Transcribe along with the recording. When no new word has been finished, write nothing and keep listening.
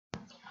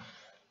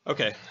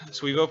Okay,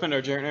 so we've opened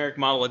our generic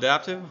model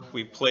adaptive.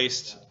 We've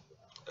placed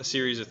a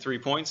series of 3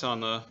 points on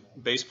the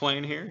base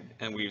plane here,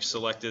 and we've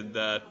selected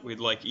that we'd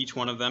like each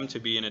one of them to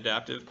be an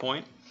adaptive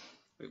point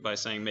by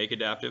saying make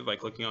adaptive by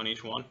clicking on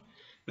each one.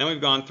 Then we've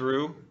gone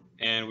through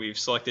and we've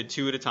selected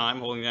 2 at a time,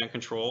 holding down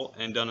control,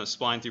 and done a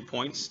spline through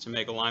points to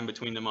make a line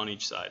between them on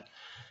each side.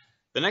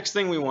 The next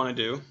thing we want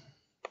to do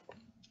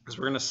is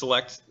we're going to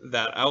select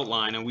that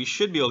outline, and we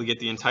should be able to get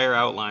the entire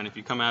outline. If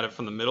you come at it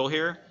from the middle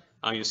here,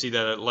 you'll see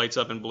that it lights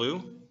up in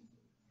blue.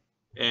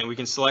 And we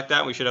can select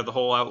that. We should have the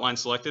whole outline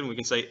selected, and we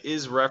can say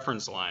is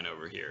reference line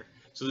over here.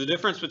 So the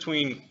difference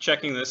between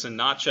checking this and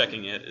not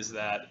checking it is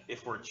that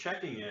if we're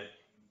checking it,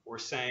 we're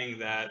saying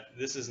that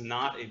this is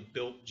not a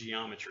built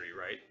geometry,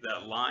 right?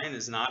 That line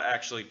is not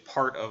actually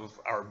part of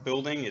our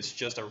building. It's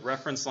just a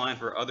reference line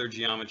for other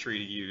geometry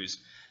to use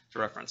to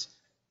reference.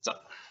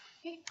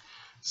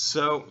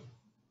 So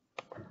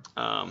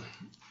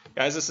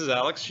guys, this is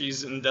Alex.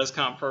 She's in the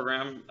DesComp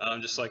program,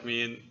 just like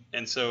me,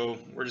 and so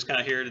we're just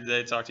kind of here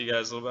today to talk to you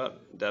guys a little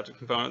about adaptive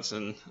components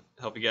and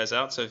help you guys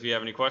out. So if you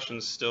have any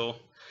questions, still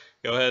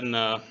go ahead and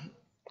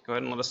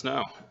let us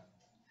know.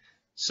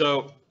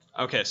 So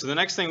okay, so the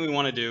next thing we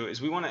want to do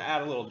is we want to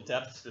add a little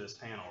depth to this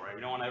panel, right?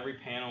 We don't want every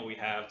panel we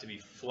have to be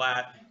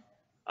flat.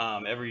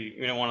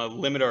 We don't want to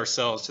limit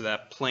ourselves to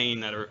that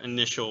plane, that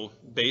initial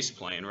base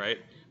plane, right?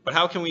 But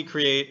how can we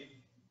create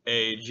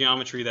a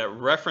geometry that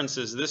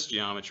references this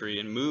geometry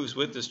and moves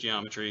with this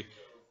geometry,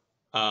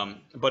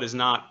 but is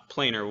not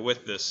planar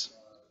with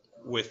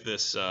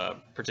this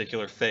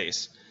particular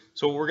face?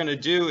 So what we're going to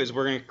do is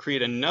we're going to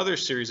create another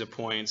series of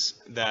points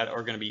that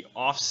are going to be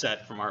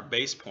offset from our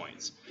base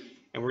points,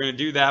 and we're going to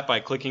do that by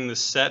clicking the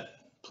set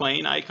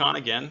plane icon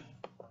again,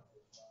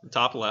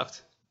 top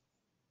left.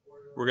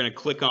 We're going to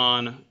click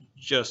on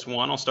just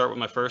one. I'll start with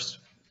my first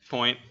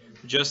point,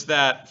 just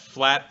that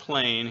flat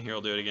plane. Here,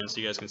 I'll do it again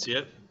so you guys can see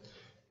it.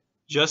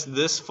 Just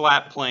this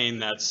flat plane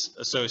that's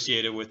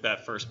associated with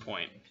that first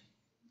point.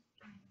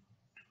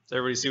 Does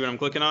everybody see what I'm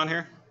clicking on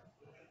here?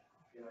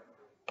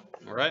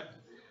 All right.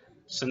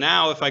 So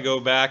now if I go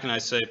back and I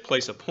say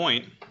place a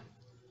point,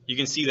 you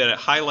can see that it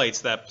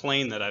highlights that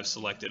plane that I've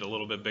selected a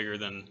little bit bigger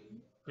than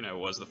it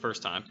was the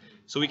first time.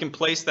 So we can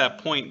place that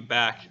point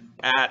back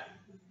at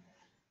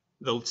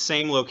the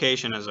same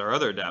location as our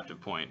other adaptive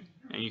point.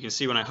 And you can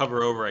see when I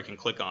hover over, I can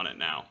click on it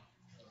now.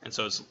 And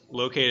so it's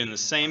located in the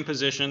same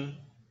position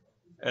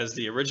as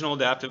the original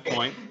adaptive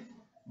point,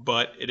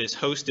 but it is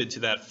hosted to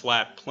that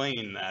flat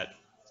plane that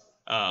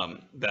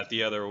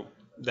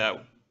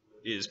that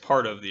is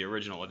part of the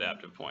original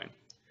adaptive point.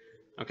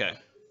 Okay,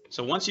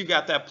 so once you've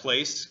got that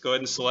placed, go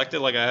ahead and select it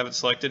like I have it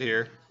selected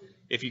here.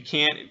 If you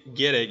can't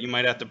get it, you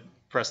might have to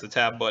press the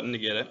tab button to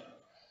get it.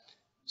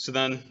 So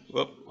then,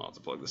 whoop, I'll have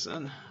to plug this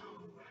in.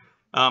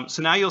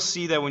 So now you'll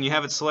see that when you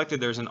have it selected,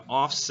 there's an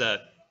offset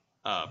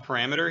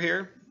parameter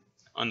here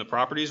on the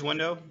properties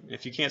window.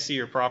 If you can't see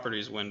your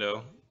properties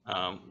window,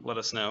 let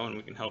us know and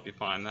we can help you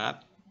find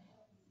that.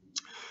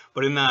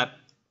 But in that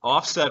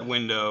offset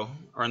window,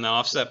 or in the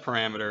offset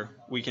parameter,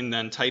 we can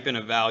then type in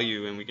a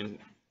value and we can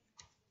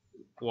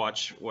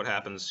watch what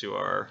happens to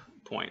our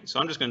point. So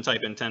I'm just going to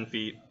type in 10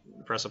 feet,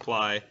 press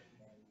apply,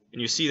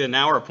 and you see that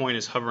now our point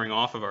is hovering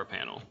off of our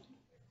panel.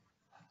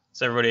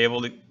 Is everybody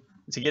able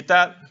to get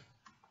that?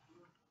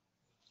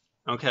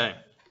 Okay.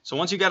 So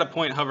once you've got a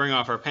point hovering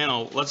off our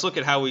panel, let's look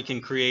at how we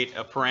can create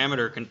a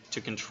parameter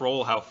to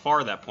control how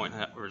far that point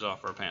hovers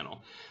off our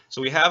panel.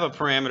 So we have a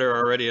parameter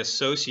already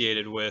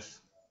associated with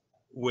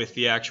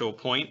the actual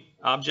point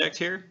object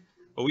here,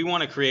 but we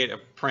want to create a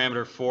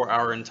parameter for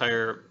our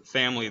entire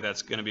family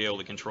that's going to be able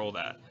to control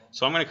that.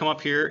 So I'm going to come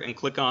up here and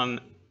click on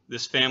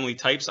this family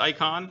types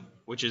icon,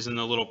 which is in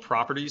the little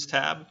properties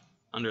tab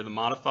under the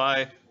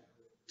modify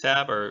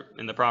tab, or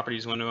in the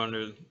properties window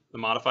under the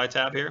modify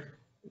tab here,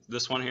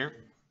 this one here.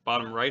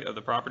 Bottom right of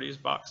the properties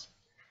box.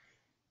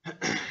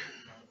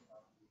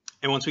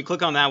 And once we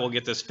click on that, we'll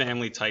get this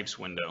family types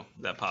window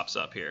that pops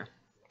up here,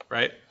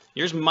 right?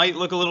 Yours might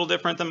look a little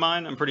different than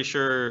mine. I'm pretty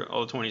sure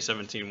all the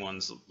 2017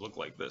 ones look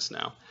like this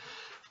now.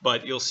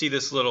 But you'll see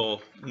this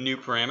little new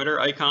parameter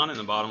icon in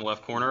the bottom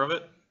left corner of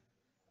it.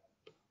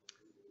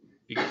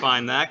 You can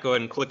find that. Go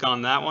ahead and click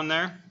on that one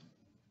there.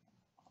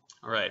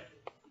 All right.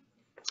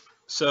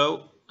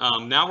 So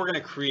now we're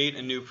going to create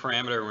a new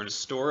parameter. We're going to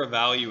store a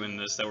value in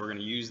this that we're going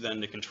to use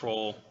then to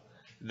control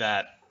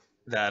that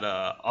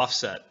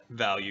offset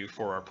value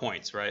for our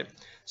points, right?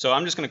 So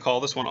I'm just going to call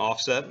this one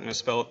offset. I'm going to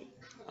spell it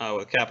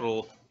with a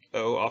capital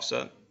O,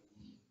 offset.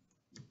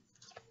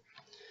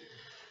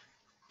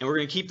 And we're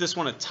going to keep this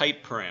one a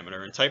type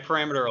parameter. And type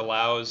parameter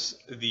allows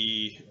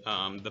the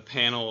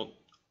panel,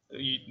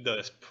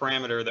 the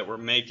parameter that we're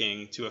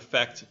making, to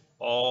affect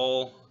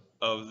all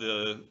of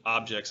the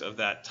objects of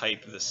that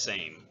type the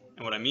same.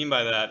 And what I mean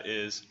by that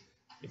is,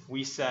 if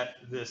we set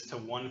this to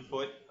 1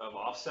 foot of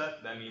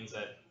offset, that means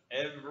that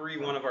every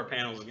one of our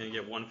panels is going to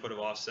get 1 foot of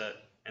offset,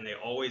 and they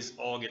always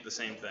all get the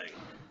same thing.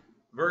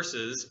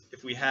 Versus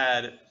if we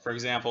had, for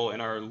example,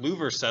 in our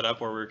louver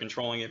setup where we're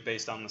controlling it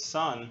based on the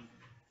sun,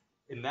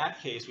 in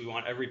that case we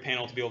want every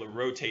panel to be able to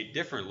rotate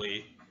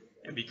differently,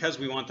 And because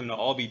we want them to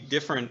all be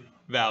different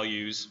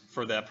values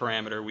for that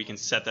parameter, we can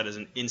set that as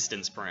an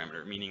instance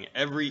parameter, meaning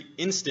every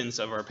instance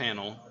of our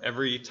panel,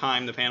 every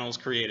time the panel is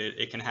created,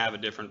 it can have a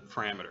different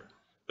parameter.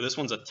 But this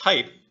one's a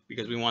type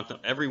because we want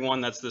every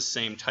one that's the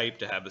same type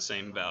to have the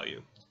same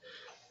value.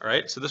 All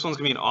right, so this one's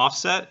going to be an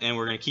offset, and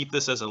we're going to keep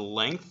this as a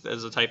length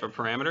as a type of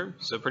parameter.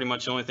 So pretty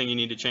much the only thing you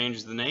need to change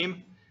is the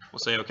name. We'll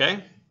say OK.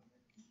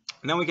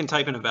 And then we can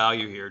type in a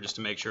value here just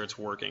to make sure it's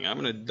working. I'm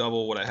going to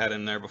double what I had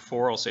in there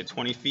before. I'll say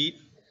 20 feet.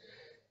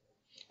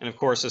 And of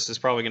course, this is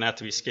probably going to have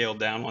to be scaled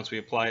down once we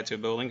apply it to a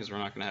building because we're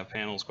not going to have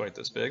panels quite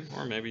this big.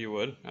 Or maybe you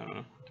would. I don't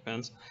know.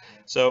 Depends.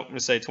 So I'm going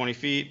to say 20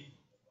 feet.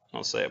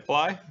 I'll say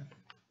apply.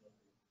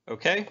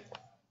 OK.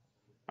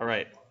 All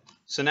right.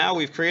 So now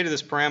we've created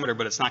this parameter,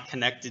 but it's not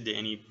connected to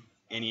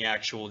any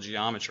actual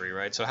geometry,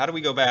 right? So how do we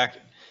go back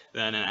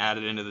then and add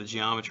it into the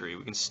geometry?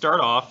 We can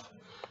start off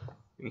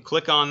and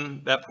click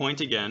on that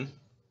point again,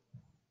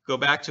 go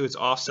back to its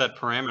offset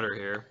parameter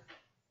here,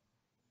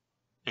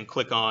 and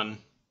click on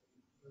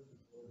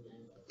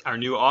our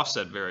new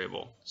offset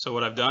variable. So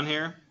what I've done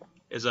here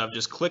is I've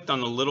just clicked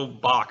on the little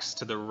box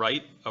to the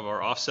right of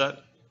our offset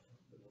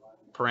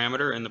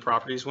parameter in the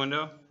properties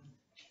window,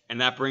 and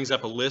that brings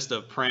up a list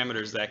of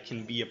parameters that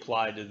can be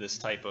applied to this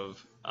type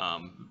of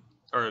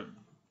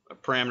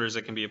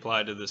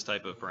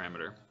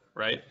parameter,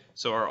 right?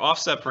 So our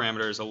offset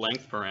parameter is a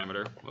length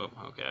parameter. Oh,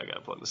 okay, I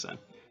gotta plug this in.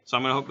 So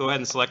I'm gonna go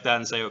ahead and select that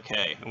and say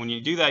okay. And when you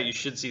do that, you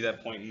should see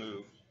that point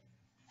move.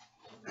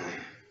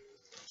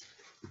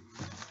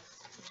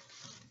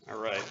 All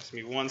right, just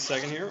give me 1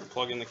 second here.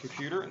 Plug in the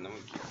computer, and then we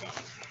keep going.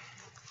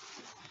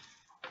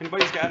 If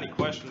anybody's got any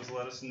questions,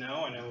 let us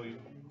know. I know we're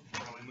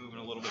probably moving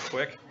a little bit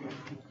quick.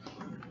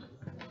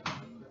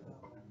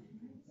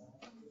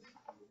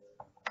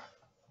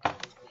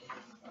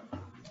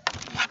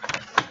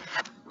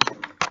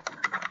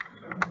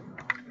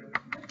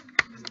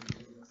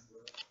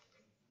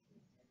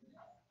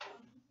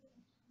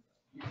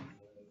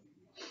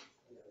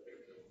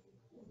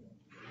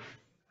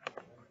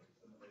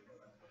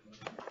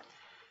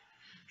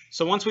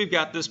 So once we've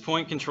got this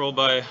point controlled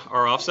by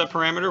our offset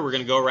parameter, we're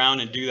going to go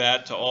around and do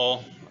that to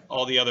all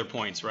the other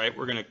points, right?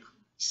 We're going to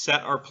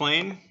set our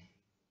plane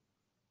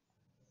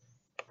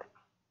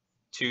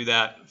to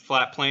that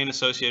flat plane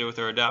associated with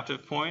our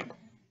adaptive point.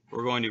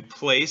 We're going to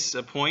place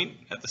a point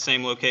at the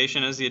same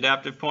location as the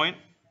adaptive point.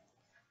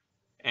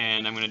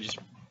 And I'm going to just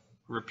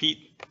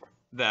repeat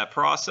that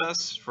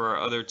process for our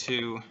other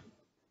two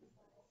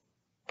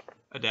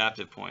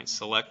adaptive points.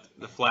 Select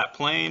the flat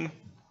plane,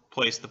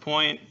 place the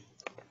point.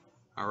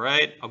 All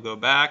right, I'll go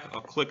back,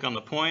 I'll click on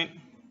the point,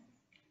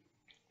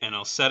 and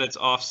I'll set its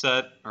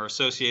offset or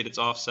associate its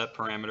offset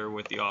parameter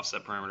with the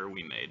offset parameter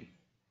we made.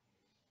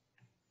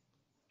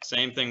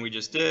 Same thing we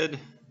just did,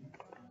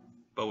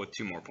 but with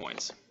 2 more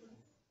points.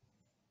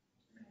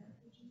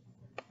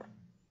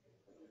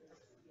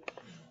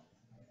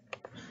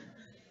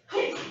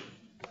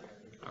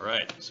 All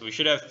right, so we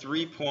should have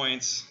 3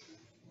 points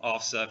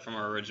offset from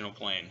our original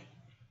plane.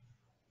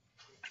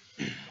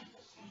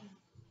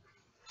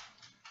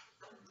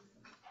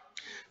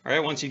 All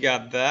right, once you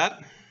got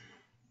that,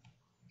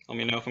 let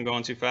me know if I'm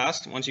going too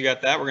fast. Once you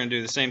got that, we're going to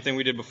do the same thing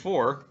we did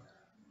before,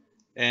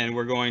 and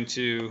we're going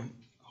to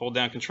hold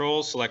down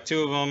Control, select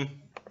 2 of them,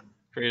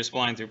 create a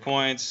spline through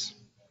points,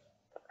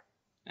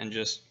 and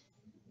just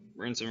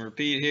rinse and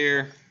repeat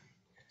here.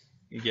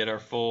 You get our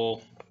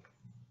full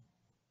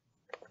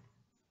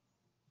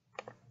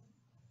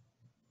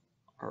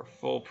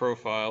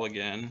profile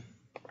again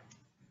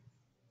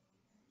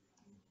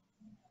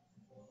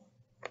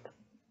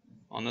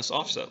on this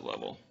offset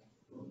level.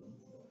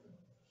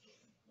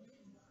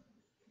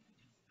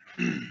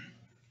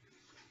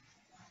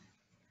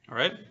 All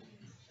right.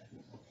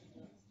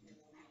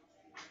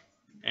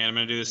 And I'm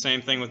going to do the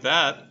same thing with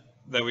that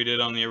we did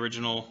on the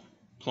original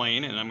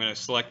plane, and I'm going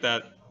to select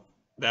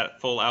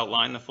that full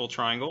outline, the full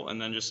triangle,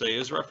 and then just say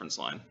is reference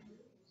line.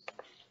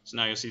 So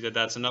now you'll see that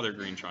that's another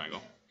green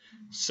triangle.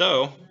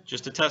 So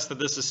just to test that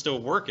this is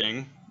still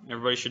working,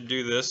 everybody should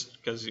do this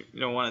because you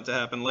don't want it to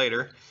happen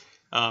later.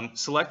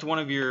 Select one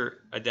of your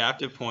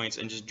adaptive points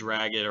and just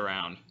drag it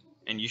around.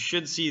 And you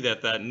should see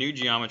that that new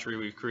geometry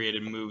we've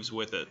created moves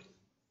with it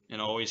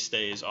and always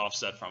stays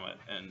offset from it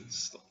and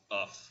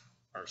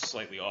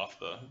slightly off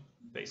the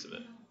base of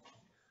it.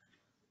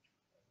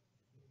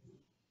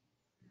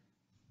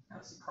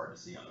 That's hard to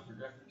see on the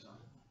projectors.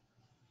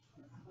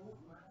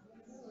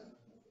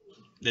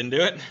 Didn't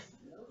do it?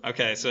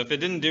 Okay, so if it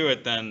didn't do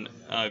it, then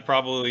it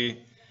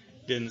probably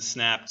didn't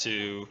snap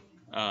to,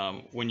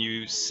 when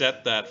you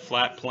set that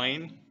flat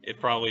plane, it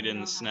probably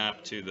didn't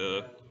snap to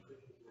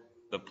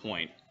the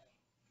point.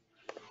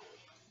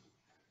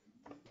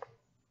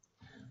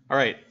 All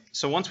right,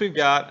 so once we've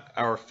got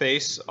our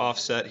face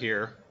offset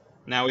here,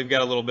 now we've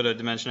got a little bit of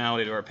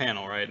dimensionality to our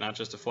panel, right? Not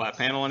just a flat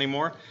panel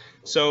anymore.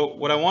 So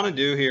what I want to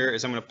do here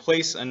is I'm going to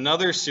place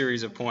another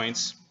series of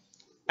points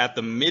at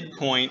the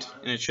midpoint,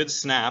 and it should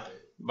snap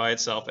by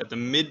itself at the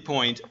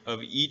midpoint of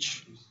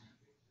each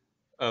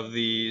of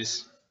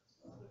these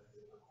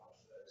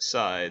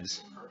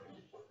sides.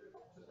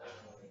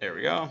 There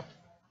we go.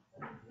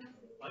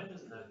 Mine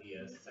doesn't have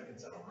the second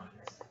set of lines,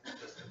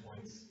 just the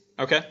points.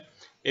 Okay.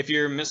 If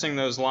you're missing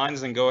those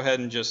lines, then go ahead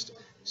and just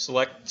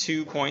select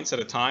 2 points at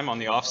a time on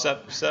the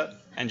offset set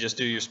and just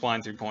do your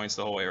spline through points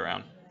the whole way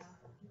around.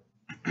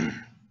 All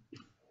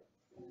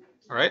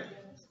right.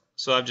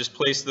 So I've just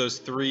placed those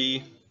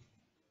 3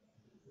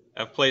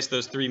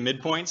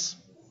 midpoints.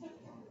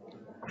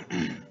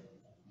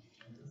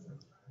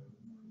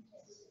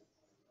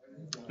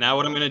 Now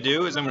what I'm going to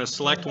do is I'm going to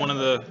select one of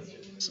the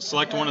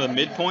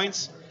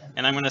midpoints,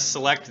 and I'm going to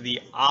select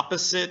the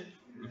opposite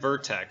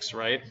vertex,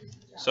 right?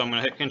 So I'm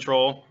going to hit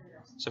Control.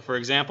 So for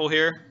example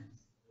here,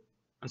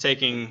 I'm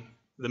taking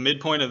the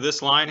midpoint of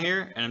this line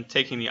here, and I'm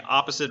taking the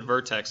opposite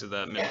vertex of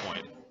that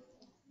midpoint.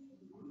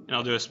 And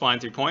I'll do a spline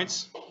through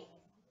points.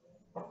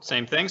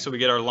 Same thing, so we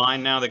get our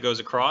line now that goes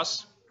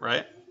across,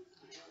 right?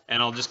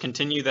 And I'll just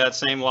continue that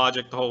same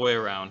logic the whole way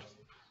around.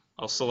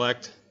 I'll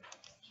select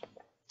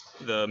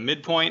the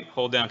midpoint,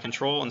 hold down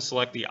Control, and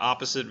select the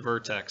opposite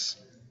vertex.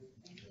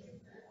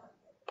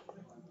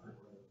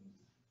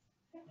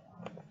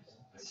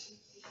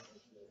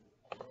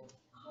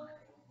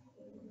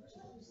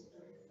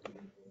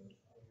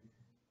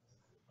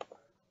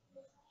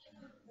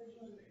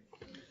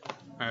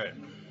 All right.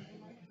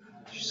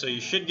 So you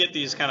should get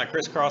these kind of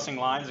crisscrossing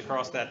lines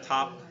across that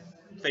top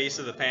face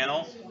of the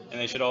panel,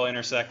 and they should all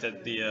intersect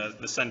at the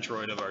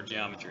centroid of our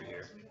geometry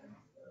here.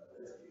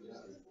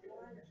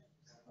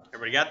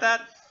 Everybody got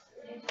that?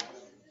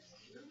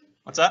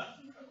 What's up?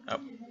 Oh.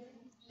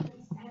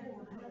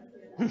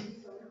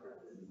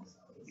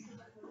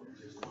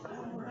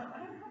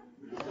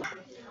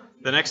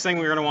 The next thing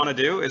we're going to want to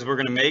do is we're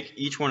going to make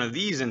each one of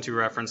these into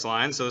reference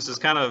lines. So this is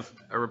kind of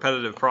a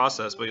repetitive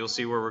process, but you'll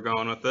see where we're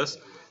going with this.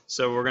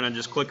 So we're going to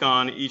just click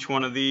on each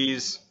one of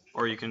these,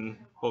 or you can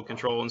hold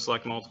Control and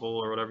select multiple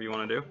or whatever you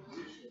want to do.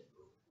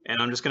 And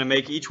I'm just going to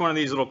make each one of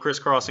these little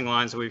crisscrossing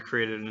lines that we've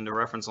created into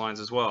reference lines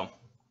as well.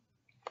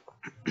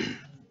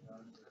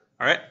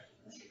 All right.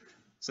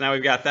 So now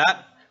we've got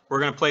that. We're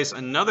going to place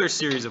another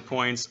series of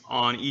points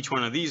on each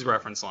one of these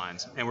reference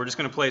lines, and we're just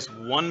going to place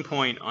 1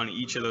 point on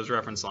each of those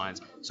reference lines.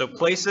 So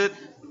place it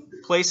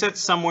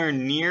somewhere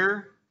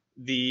near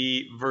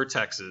the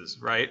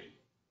vertexes, right?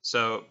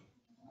 So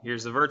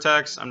here's the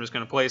vertex. I'm just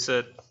going to place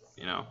it,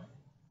 you know,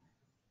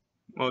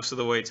 most of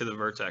the way to the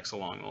vertex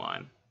along the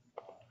line.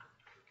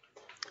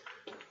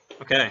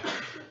 Okay,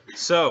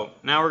 so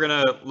now we're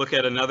going to look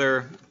at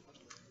another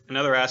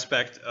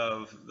aspect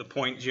of the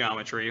point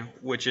geometry,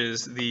 which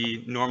is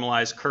the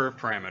normalized curve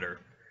parameter,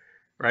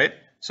 right?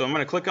 So I'm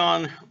going to click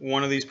on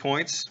one of these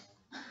points,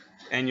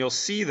 and you'll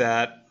see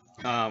that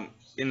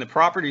in the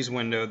properties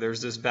window,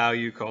 there's this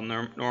value called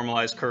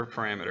normalized curve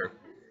parameter.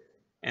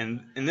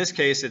 And in this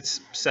case, it's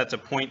set to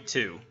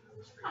 0.2,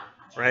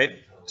 right?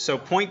 So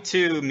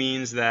 0.2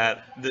 means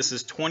that this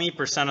is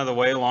 20% of the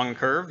way along the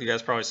curve. You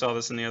guys probably saw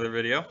this in the other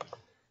video.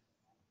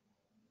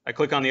 I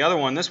click on the other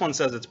one. This one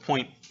says it's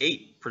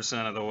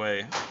 0.8% of the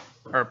way,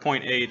 or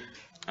 0.8,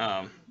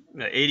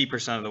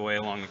 80% of the way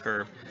along the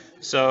curve.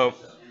 So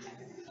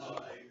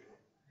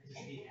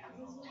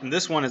and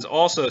this one is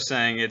also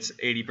saying it's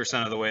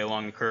 80% of the way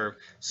along the curve.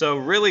 So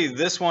really,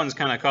 this one's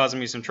kind of causing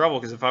me some trouble,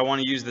 because if I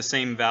want to use the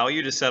same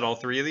value to set all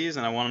 3 of these,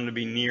 and I want them to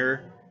be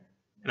near,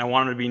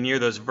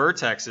 those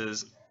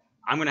vertexes,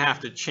 I'm going to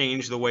have to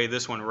change the way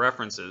this one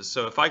references.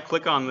 So if I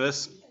click on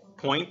this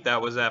point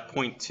that was at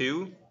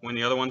 0.2 when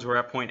the other ones were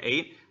at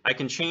 0.8, I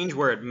can change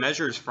where it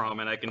measures from,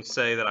 and I can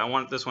say that I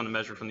want this one to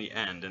measure from the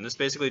end. And this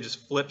basically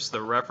just flips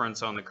the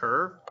reference on the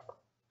curve.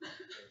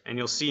 And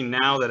you'll see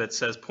now that it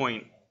says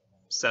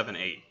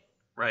 0.78,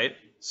 right?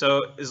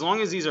 So as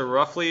long as these are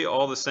roughly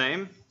all the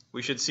same,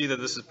 we should see that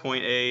this is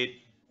 0.8,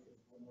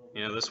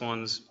 you know, this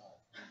one's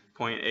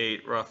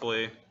 0.8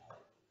 roughly,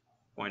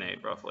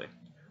 0.8 roughly.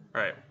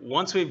 All right,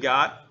 once we've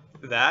got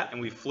that and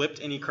we've flipped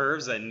any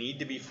curves that need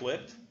to be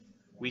flipped,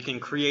 we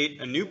can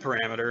create a new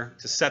parameter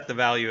to set the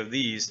value of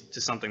these to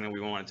something that we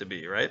want it to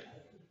be, right?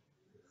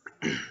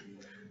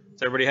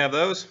 Does everybody have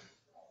those?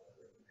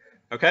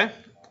 Okay,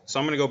 so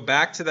I'm going to go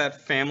back to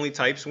that family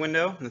types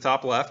window in the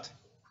top left,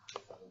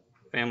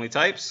 family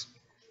types,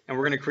 and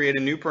we're going to create a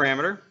new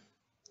parameter.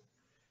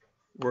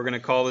 We're going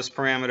to call this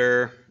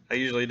parameter, I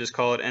usually just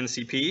call it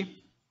NCP,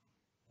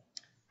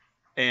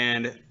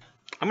 and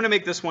I'm going to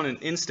make this one an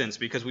instance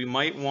because we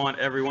might want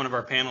every one of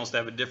our panels to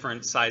have a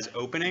different size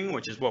opening,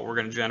 which is what we're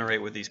going to generate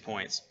with these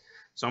points.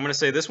 So I'm going to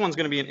say this one's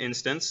going to be an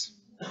instance,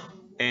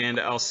 and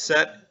I'll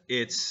set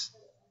its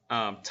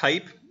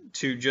type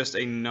to just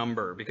a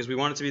number because we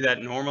want it to be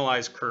that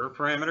normalized curve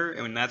parameter,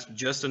 and that's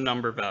just a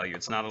number value.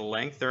 It's not a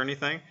length or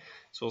anything.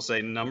 So we'll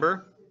say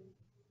number,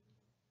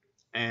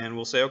 and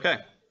we'll say OK.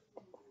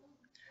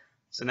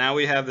 So now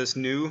we have this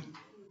new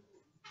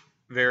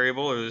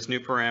variable or this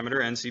new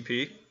parameter,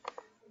 NCP.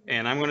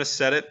 And I'm going to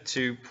set it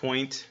to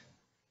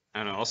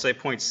I'll say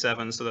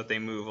 0.7 so that they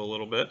move a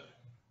little bit.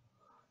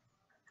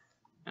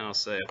 And I'll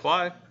say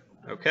apply.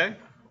 Okay.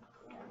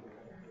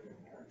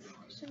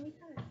 Should we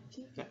kind of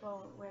keep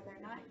people where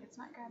it's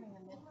not grabbing the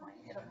midpoint.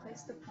 It'll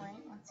place the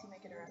point once you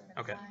make it a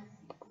reference line.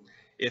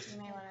 If you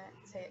may want to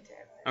say it to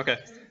everybody. Okay,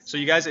 so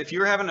you guys, if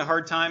you're having a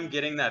hard time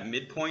getting that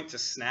midpoint to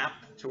snap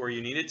to where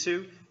you need it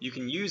to, you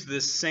can use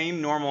this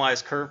same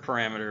normalized curve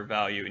parameter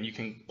value, and you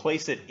can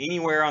place it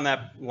anywhere on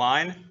that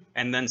line,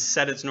 and then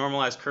set its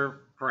normalized curve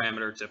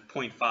parameter to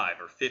 0.5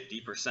 or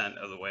 50%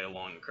 of the way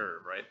along the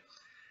curve, right?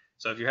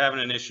 So if you're having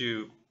an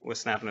issue with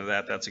snapping to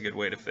that, that's a good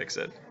way to fix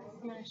it.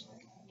 I'm gonna share.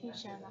 Can you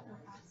share that real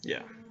fast?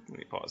 Yeah, let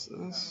me pause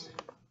this.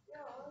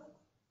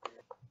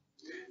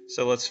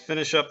 So let's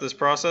finish up this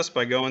process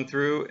by going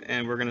through,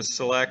 and we're going to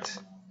select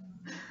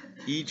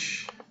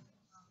each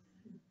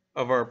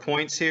of our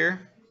points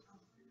here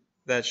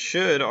that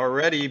should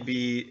already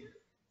be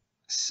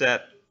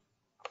set,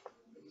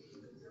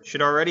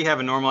 should already have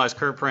a normalized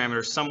curve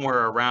parameter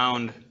somewhere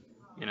around,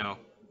 you know,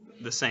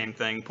 the same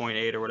thing,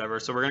 0.8 or whatever.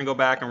 So we're going to go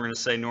back and we're going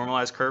to say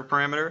normalized curve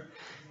parameter.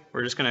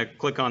 We're just going to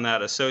click on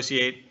that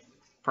associate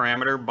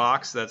parameter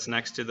box that's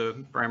next to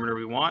the parameter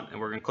we want,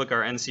 and we're going to click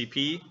our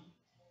NCP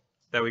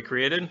that we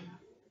created.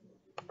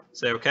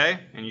 Say OK,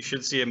 and you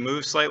should see it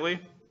move slightly.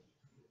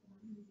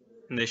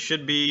 And they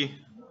should be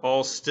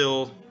all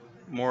still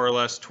more or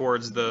less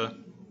towards those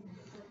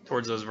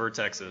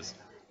vertexes.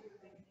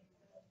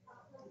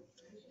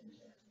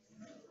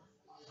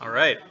 All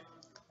right.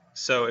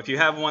 So if you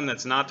have one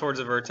that's not towards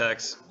a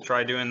vertex,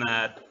 try doing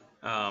that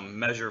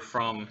measure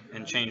from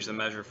and change the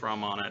measure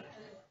from on it.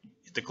 You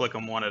have to click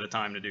them one at a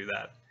time to do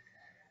that.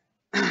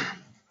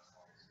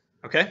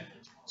 Okay.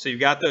 So you've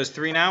got those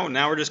three now.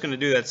 Now we're just going to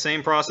do that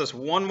same process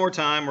one more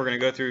time. We're going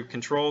to go through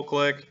control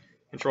click,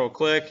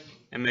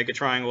 and make a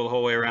triangle the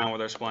whole way around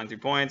with our spline through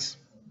points.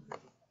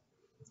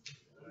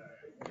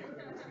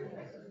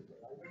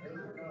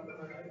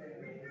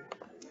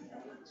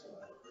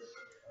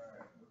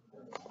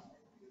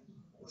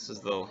 This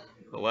is the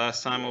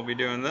last time we'll be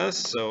doing this.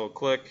 So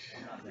click,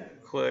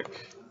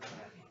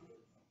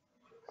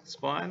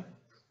 spline.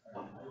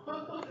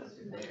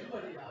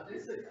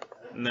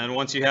 And then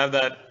once you have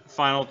that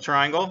final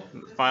triangle,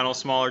 final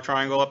smaller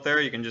triangle up there,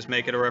 you can just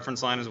make it a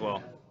reference line as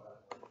well.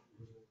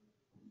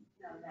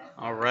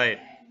 All right.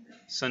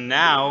 So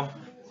now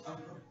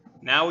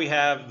we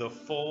have the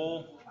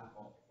full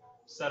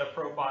set of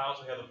profiles.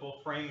 We have the full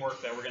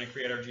framework that we're going to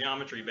create our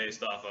geometry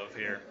based off of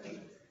here.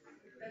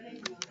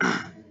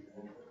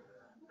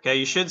 Okay,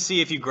 you should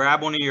see if you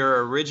grab one of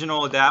your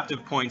original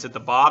adaptive points at the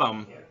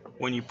bottom,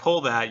 when you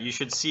pull that, you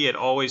should see it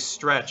always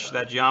stretch.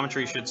 That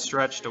geometry should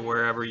stretch to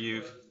wherever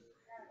you've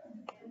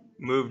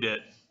moved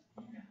it.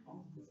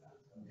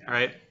 All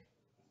right.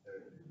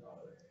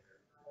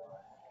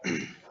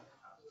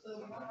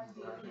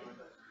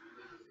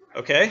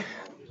 Okay,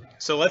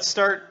 so let's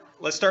start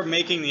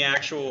making the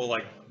actual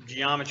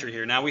geometry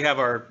here. Now we have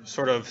our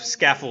sort of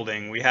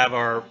scaffolding. We have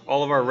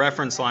all of our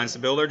reference lines to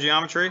build our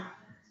geometry.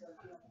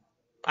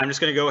 I'm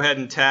just going to go ahead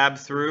and tab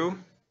through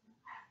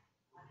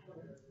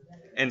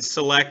and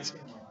select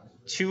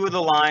two of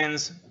the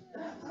lines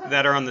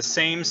that are on the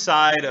same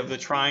side of the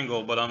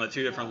triangle but on the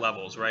two different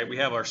levels, right? We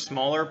have our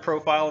smaller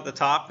profile at the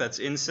top that's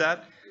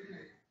inset,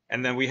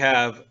 and then we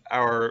have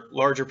our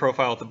larger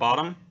profile at the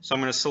bottom. So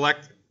I'm just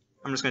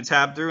going to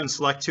tab through and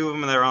select two of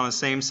them that are on the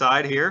same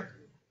side here.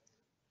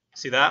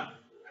 See that?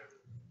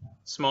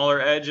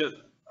 Smaller edge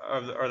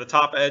or the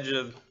top edge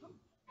of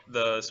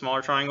the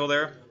smaller triangle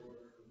there,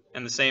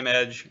 and the same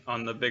edge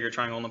on the bigger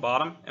triangle on the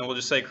bottom, and we'll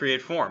just say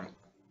create form.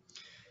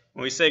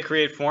 When we say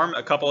create form,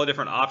 a couple of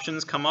different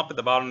options come up at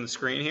the bottom of the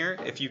screen here.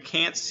 If you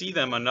can't see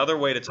them, another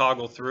way to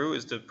toggle through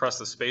is to press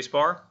the space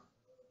bar,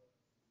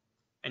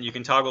 and you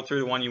can toggle through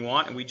the one you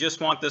want. And we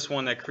just want this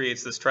one that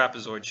creates this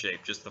trapezoid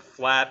shape, just the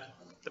flat,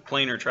 the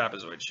planar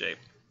trapezoid shape.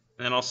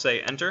 And then I'll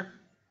say enter,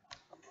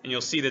 and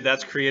you'll see that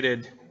that's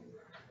created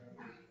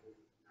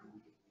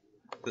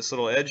this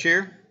little edge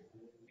here.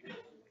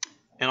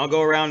 And I'll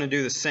go around and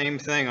do the same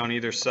thing on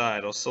either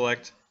side. I'll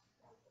select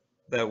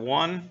that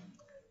one.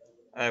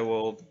 I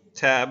will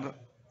tab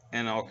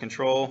and I'll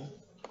control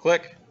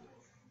click.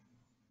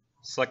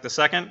 Select the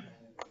second.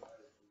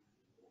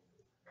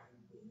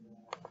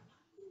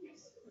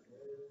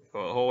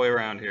 Go the whole way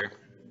around here.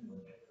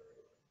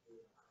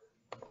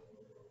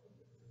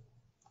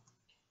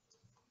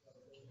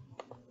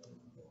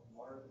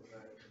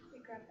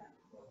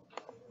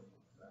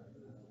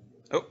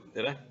 Oh,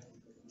 did I?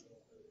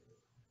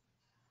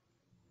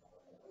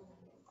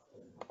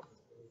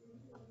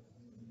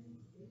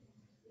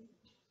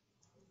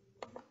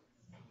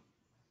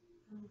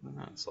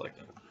 Not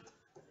selecting.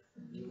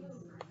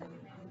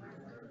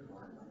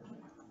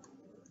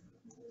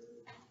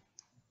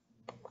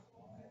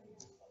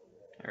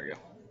 There we go.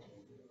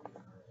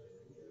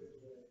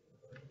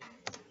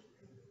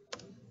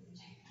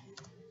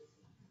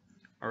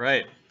 All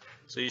right,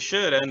 so you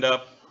should end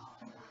up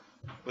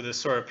with this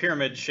sort of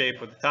pyramid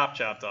shape with the top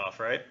chopped off,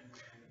 right?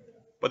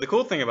 But the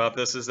cool thing about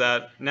this is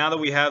that now that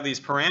we have these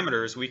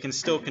parameters, we can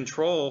still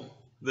control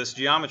this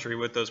geometry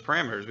with those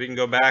parameters. We can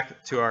go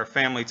back to our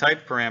family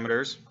type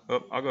parameters.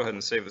 Oh, I'll go ahead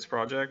and save this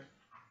project.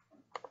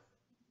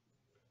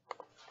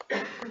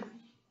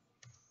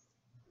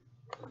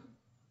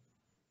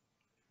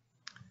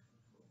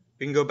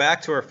 We can go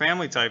back to our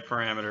family type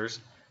parameters,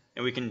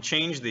 and we can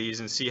change these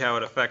and see how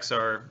it affects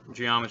our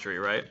geometry,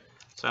 right?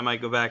 So I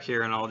might go back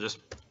here and I'll just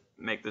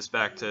make this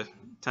back to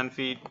 10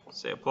 feet,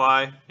 say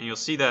apply, and you'll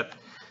see that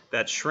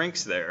that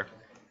shrinks there.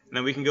 And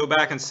then we can go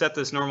back and set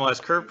this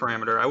normalized curve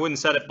parameter. I wouldn't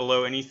set it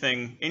below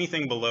anything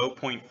below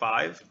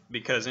 0.5,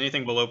 because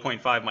anything below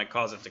 0.5 might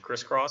cause it to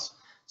crisscross.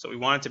 So we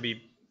want it to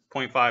be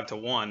 0.5 to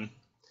 1,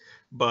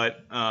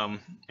 but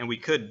and we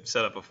could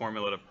set up a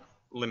formula to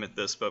limit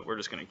this, but we're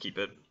just going to keep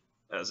it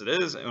as it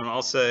is. And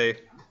I'll say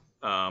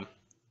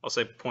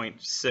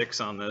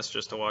 0.6 on this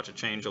just to watch it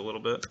change a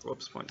little bit.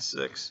 Whoops,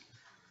 0.6.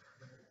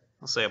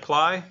 I'll say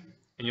apply,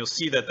 and you'll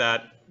see that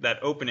that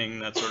opening,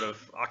 that sort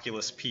of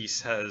oculus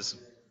piece, has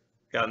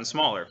gotten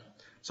smaller.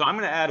 So I'm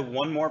going to add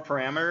one more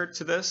parameter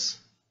to this,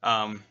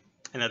 and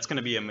that's going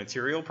to be a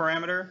material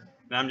parameter.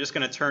 And I'm just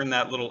going to turn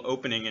that little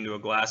opening into a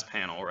glass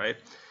panel, right?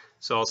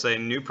 So I'll say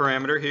new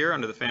parameter here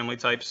under the family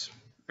types,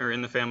 or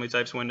in the family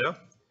types window,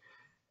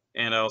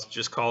 and I'll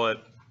just call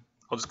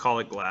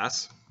it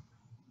glass.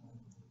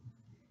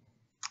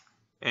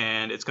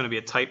 And it's going to be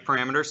a type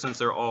parameter since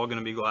they're all going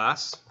to be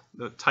glass.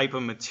 The type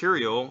of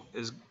material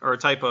is, or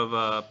type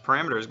of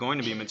parameter is going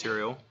to be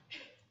material.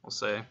 We'll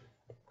say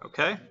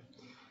okay.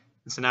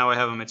 And so now I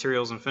have a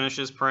materials and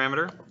finishes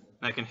parameter. And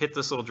I can hit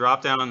this little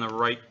drop down on the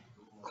right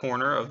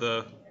corner of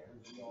the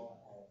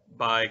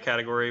by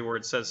category where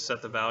it says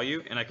set the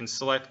value, and I can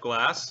select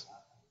glass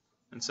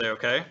and say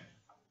okay.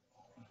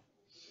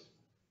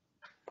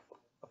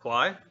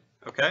 Apply.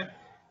 Okay.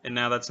 And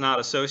now that's not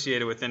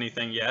associated with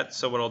anything yet.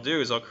 So what I'll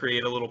do is I'll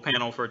create a little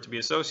panel for it to be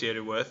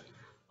associated with.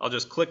 I'll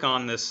just click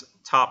on this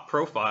top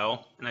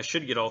profile, and I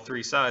should get all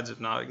three sides. If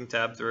not, I can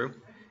tab through.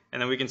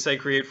 And then we can say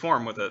create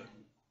form with it.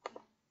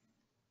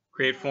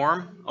 Create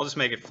form. I'll just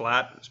make it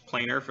flat. It's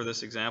planar for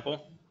this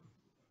example.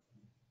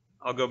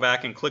 I'll go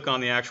back and click on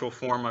the actual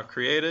form I've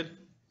created.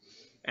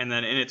 And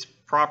then in its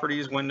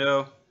properties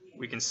window,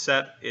 we can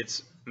set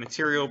its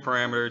material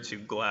parameter to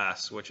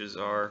glass, which is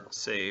our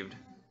saved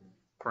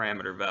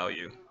parameter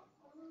value.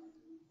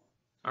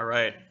 All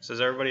right, so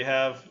does everybody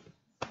have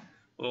a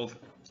little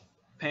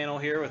panel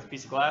here with a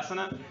piece of glass in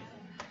it?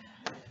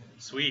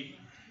 Sweet.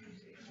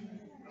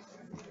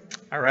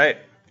 All right,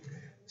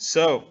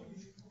 so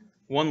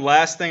one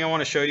last thing I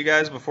want to show you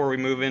guys before we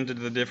move into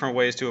the different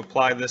ways to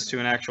apply this to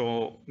an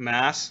actual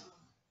mass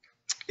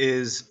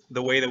is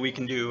the way that we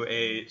can do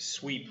a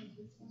sweep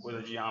with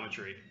a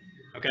geometry.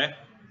 Okay,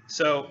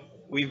 so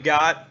we've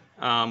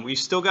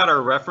still got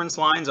our reference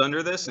lines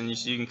under this, and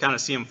you can kind of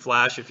see them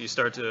flash if you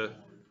start to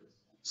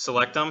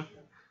select them,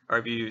 or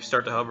if you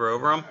start to hover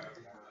over them.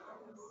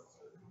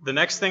 The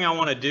next thing I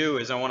want to do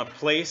is I want to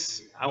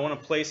place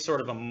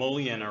sort of a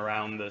mullion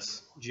around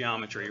this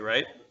geometry,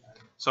 right?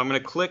 So I'm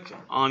going to click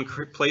on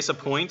place a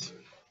point,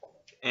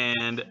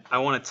 and I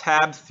want to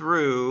tab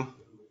through.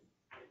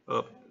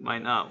 Oh,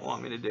 might not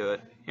want me to do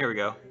it. Here we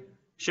go.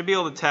 Should be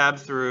able to tab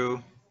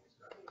through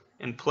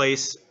and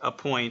place a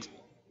point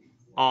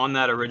on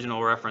that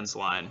original reference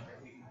line.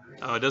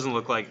 Oh, it doesn't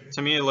look like,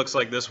 to me it looks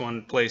like this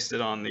one placed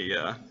it on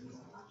the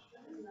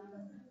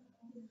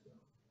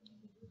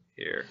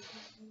here.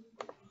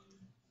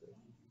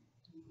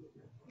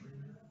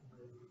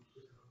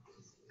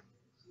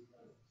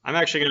 I'm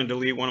actually going to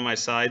delete one of my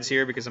sides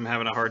here because I'm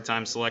having a hard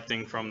time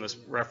selecting from this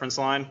reference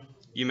line.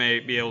 You may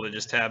be able to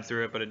just tab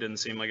through it, but it didn't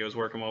seem like it was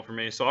working well for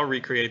me. So I'll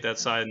recreate that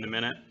side in a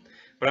minute.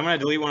 But I'm going to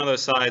delete one of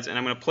those sides, and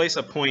I'm going to place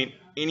a point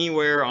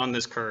anywhere on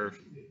this curve,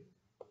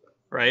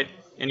 right?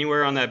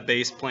 Anywhere on that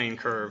base plane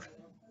curve.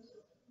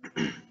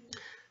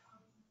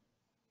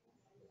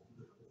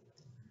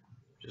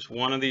 Just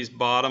one of these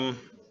bottom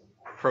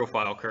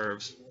profile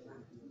curves.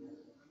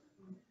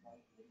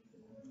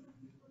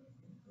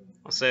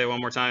 I'll say it one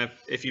more time.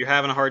 If you're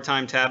having a hard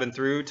time tabbing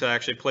through to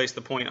actually place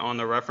the point on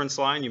the reference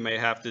line, you may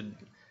have to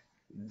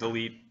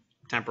delete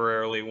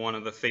temporarily one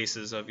of the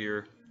faces of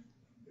your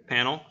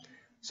panel.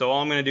 So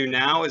all I'm going to do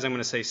now is I'm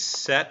going to say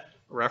set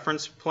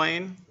reference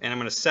plane, and I'm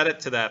going to set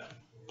it to that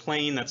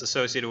plane that's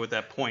associated with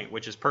that point,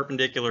 which is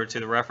perpendicular to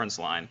the reference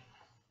line.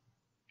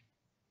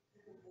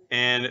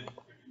 And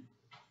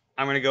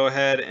I'm going to go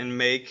ahead and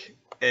make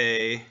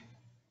a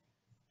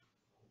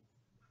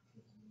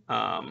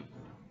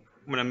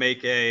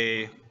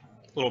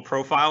little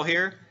profile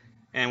here.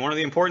 And one of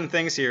the important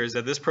things here is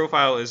that this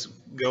profile is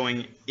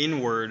going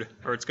inward,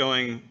 or it's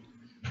going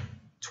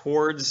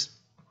towards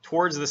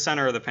the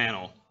center of the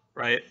panel,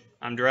 right?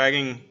 I'm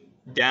dragging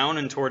down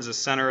and towards the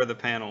center of the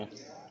panel,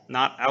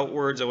 not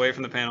outwards away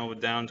from the panel, but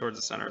down towards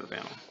the center of the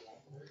panel.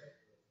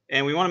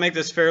 And we want to make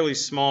this fairly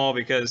small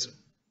because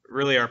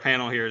really our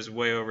panel here is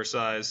way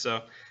oversized.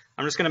 So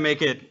I'm just going to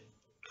make it,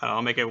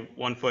 I'll make it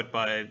 1 foot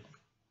by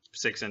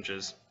 6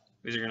 inches.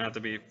 These are going to have to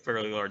be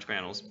fairly large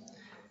panels.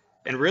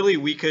 And really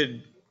we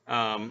could,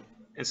 and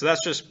so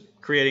that's just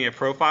creating a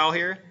profile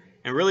here.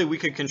 And really we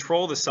could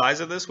control the size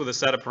of this with a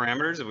set of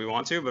parameters if we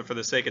want to, but for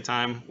the sake of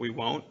time we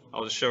won't.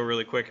 I'll just show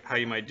really quick how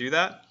you might do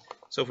that.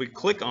 So if we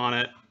click on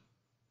it,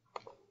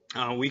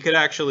 we could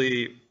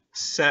actually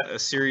set a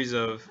series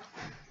of,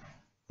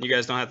 you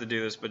guys don't have to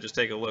do this, but just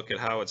take a look at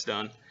how it's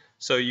done.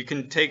 So you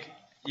can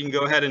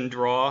go ahead and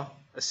draw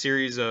a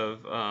series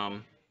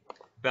of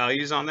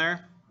values on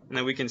there, and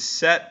then we can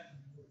set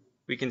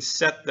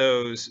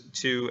those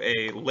to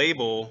a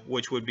label,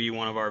 which would be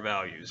one of our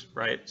values,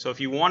 right? So if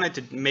you wanted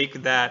to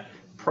make that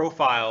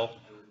profile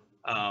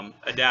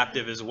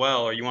adaptive as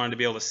well, or you wanted to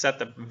be able to set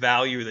the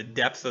value, the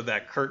depth of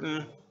that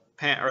curtain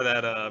or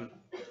that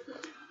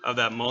of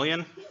that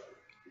mullion,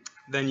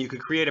 then you could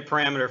create a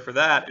parameter for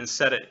that and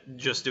set it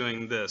just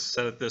doing this,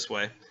 set it this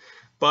way.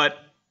 But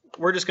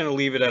we're just going to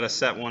leave it at a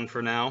set one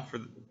for now, for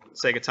the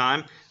sake of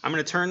time. I'm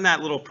going to turn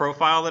that little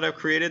profile that I've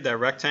created, that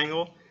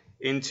rectangle,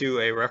 into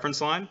a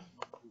reference line.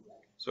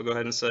 So go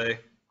ahead and say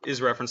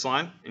is reference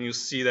line, and you'll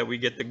see that we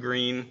get the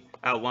green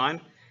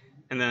outline.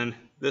 And then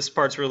this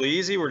part's really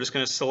easy. We're just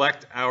going to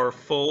select our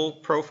full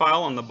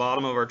profile on the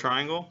bottom of our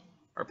triangle,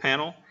 our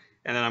panel,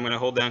 and then I'm going to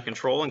hold down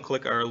Control and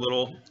click our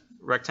little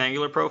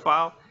rectangular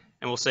profile,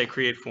 and we'll say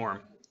create form.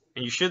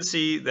 And you should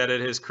see that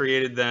it has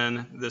created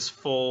then this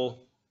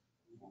full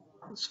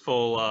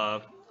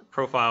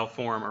profile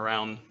form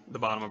around the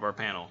bottom of our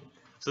panel.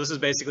 So this is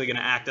basically going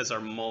to act as our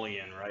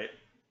mullion, right?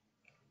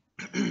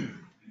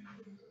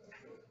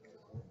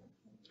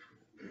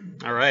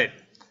 All right.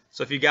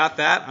 So if you got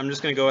that, I'm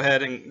just going to go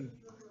ahead and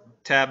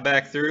tab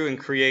back through and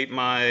create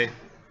my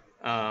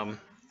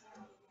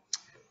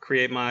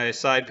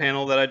side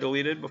panel that I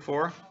deleted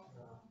before.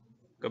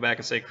 Go back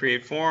and say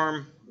create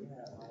form.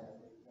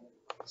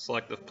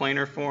 Select the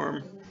planar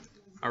form.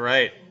 All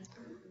right.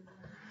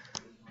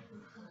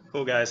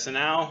 Cool, guys. So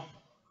now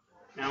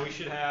we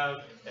should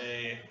have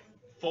a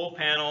full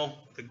panel,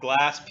 the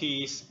glass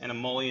piece, and a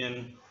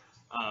mullion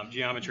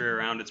geometry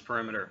around its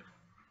perimeter.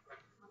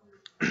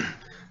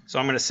 So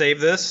I'm going to save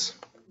this,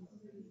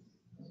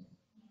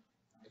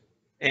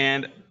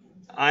 and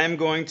I'm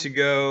going to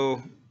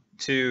go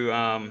to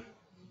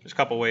there's a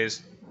couple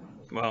ways.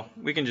 Well,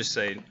 we can just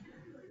say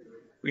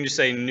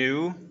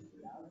new.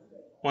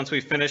 Once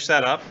we finish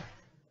that up,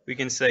 we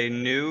can say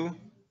new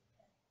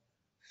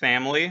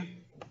family.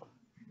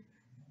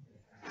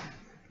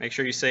 Make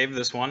sure you save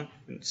this one.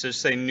 So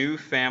just say new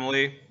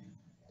family,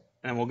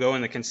 and we'll go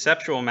in the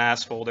conceptual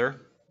mass folder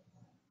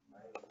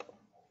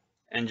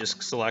and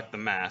just select the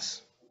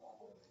mass.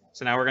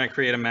 So now we're going to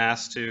create a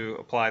mass to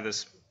apply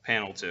this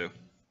panel to.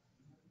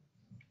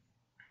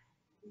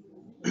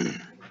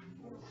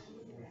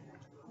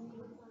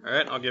 All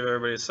right, I'll give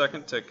everybody a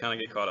second to kind of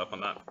get caught up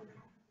on that.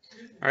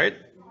 All right,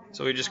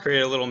 so we just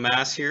created a little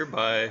mass here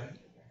by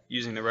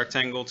using the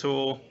rectangle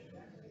tool,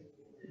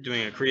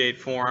 doing a create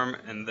form,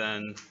 and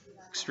then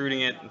extruding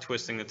it and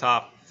twisting the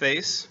top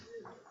face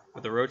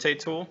with the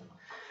rotate tool.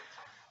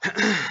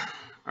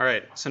 All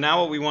right, so now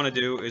what we want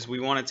to do is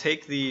we want to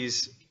take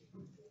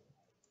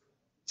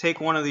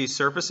one of these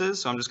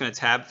surfaces. So I'm just going to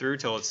tab through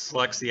till it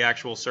selects the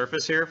actual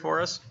surface here for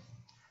us.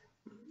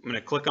 I'm going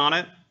to click on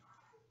it,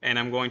 and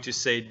I'm going to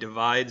say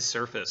divide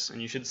surface,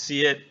 and you should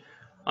see it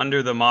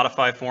under the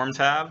modify form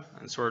tab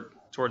and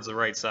towards the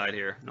right side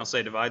here. And I'll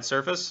say divide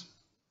surface.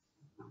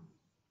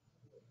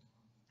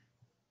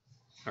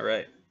 All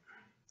right.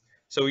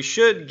 So we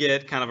should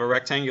get kind of a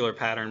rectangular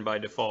pattern by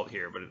default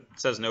here, but it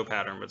says no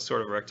pattern, but it's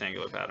sort of a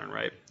rectangular pattern,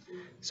 right?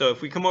 So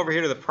if we come over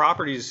here to the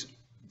properties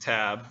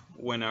tab,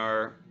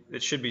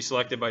 it should be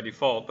selected by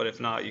default, but if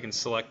not, you can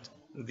select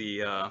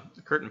the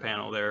curtain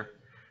panel there,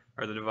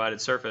 or the divided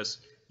surface.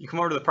 You come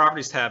over to the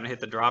properties tab and hit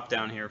the drop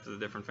down here for the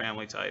different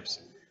family types.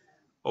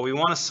 What we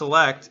want to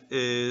select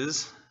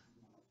is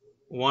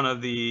one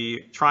of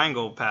the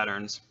triangle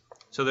patterns.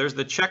 So there's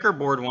the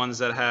checkerboard ones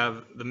that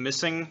have the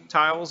missing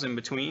tiles in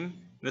between.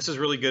 This is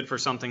really good for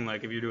something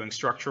like if you're doing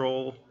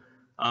structural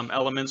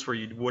elements where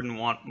you wouldn't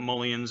want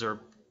mullions or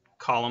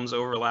columns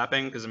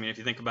overlapping, because I mean if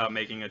you think about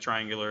making a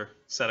triangular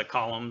set of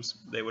columns,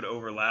 they would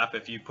overlap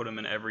if you put them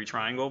in every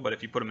triangle, but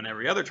if you put them in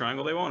every other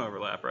triangle, they won't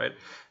overlap, right?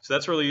 So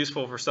that's really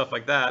useful for stuff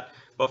like that.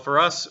 But for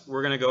us,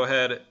 we're going to go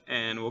ahead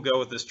and we'll go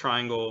with this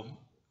triangle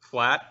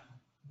flat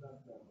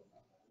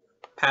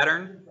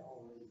pattern.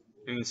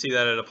 You can see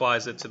that it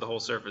applies it to the whole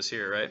surface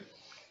here, right?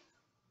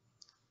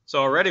 So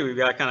already we've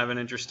got kind of an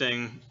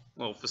interesting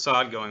little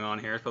facade going on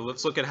here, but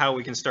let's look at how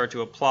we can start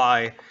to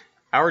apply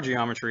our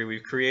geometry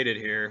we've created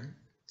here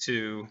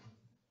to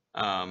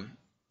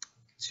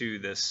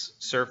this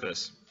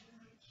surface.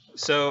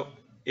 So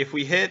if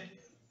we hit,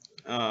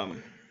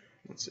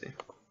 let's see.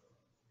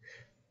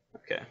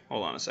 Okay,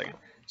 hold on a second.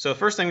 So the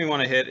first thing we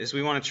want to hit is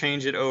we want to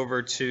change it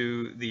over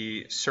to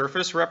the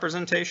surface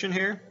representation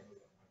here,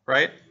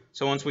 right?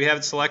 So once we have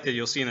it selected,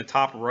 you'll see in the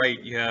top right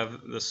you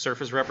have the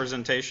surface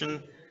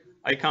representation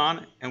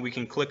icon, and we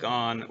can click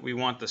on, we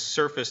want the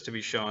surface to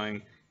be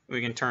showing,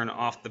 we can turn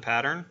off the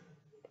pattern.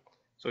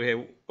 So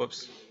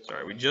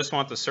we just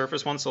want the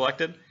surface one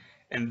selected,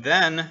 and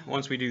then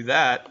once we do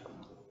that,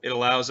 it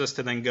allows us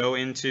to then go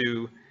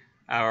into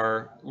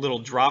our little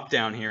drop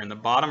down here in the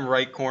bottom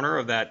right corner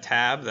of that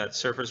tab, that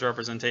surface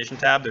representation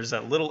tab. There's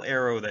that little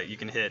arrow that you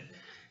can hit,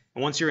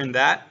 and once you're in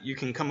that, you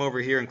can come over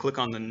here and click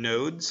on the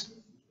nodes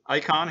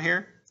icon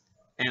here,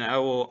 and I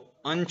will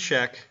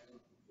uncheck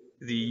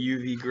the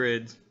UV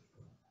grid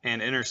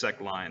and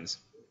intersect lines.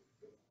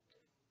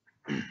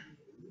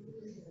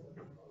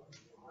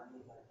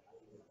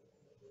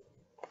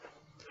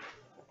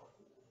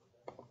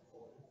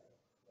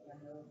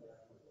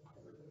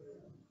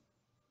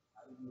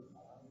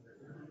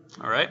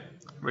 All right,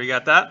 we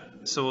got that.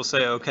 So we'll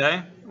say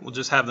OK. We'll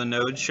just have the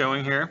nodes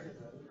showing here.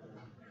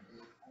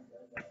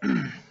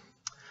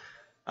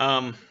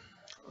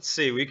 Let's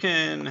see, we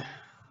can, I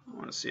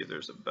want to see if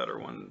there's a better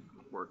one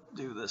to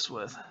do this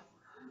with.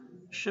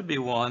 Should be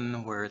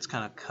one where it's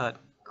kind of cut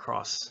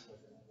across.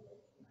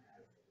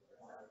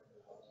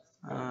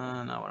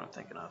 Not what I'm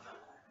thinking of.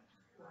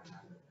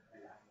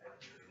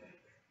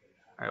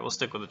 All right, we'll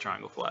stick with the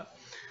triangle flat.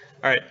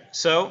 All right,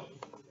 so I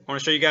want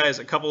to show you guys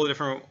a couple of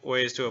different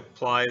ways to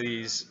apply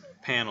these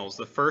panels.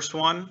 The first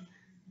one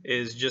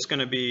is just going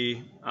to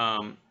be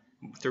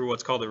through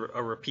what's called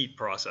a repeat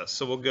process.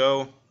 So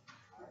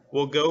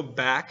we'll go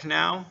back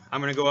now.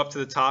 I'm going to go up to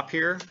the top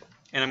here,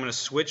 and I'm going to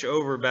switch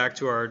over back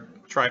to our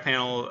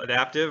tri-panel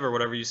adaptive or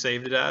whatever you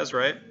saved it as,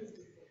 right?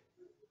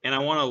 And I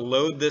want to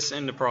load this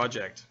into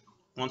project.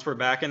 Once we're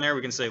back in there,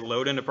 we can say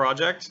load into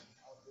project.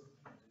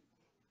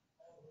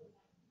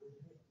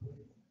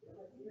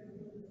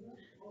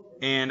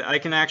 And I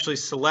can actually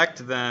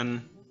select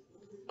then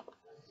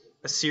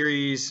a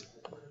series.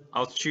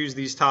 I'll choose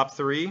these top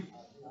 3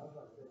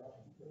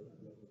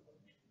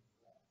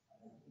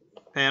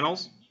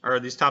 panels, or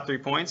these top 3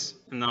 points,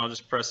 and then I'll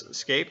just press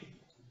escape.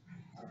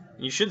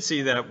 You should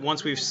see that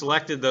once we've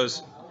selected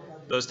those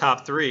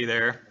top 3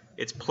 there,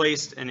 it's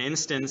placed an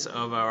instance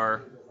of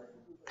our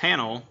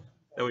panel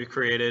that we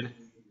created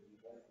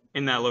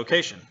in that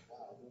location.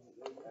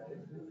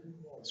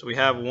 So we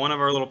have one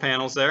of our little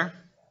panels there.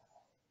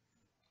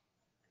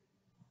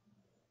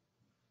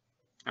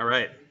 All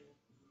right.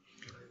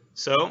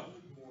 So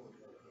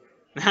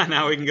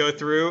now we can go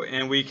through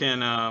and we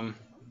can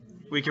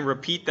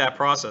repeat that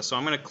process. So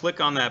I'm going to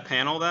click on that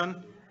panel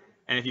then,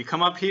 and if you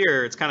come up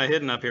here, it's kind of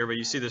hidden up here, but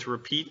you see this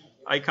repeat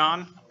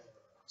icon.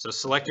 So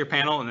select your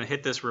panel and then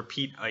hit this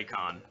repeat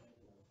icon,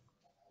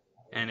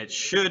 and it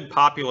should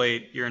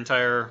populate your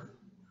entire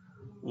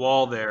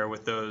wall there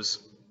with those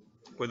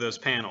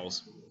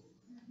panels.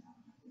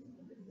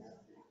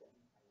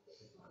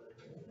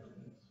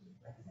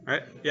 All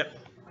right. Yep.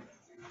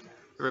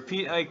 The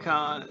repeat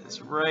icon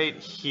is right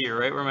here,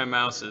 right where my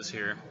mouse is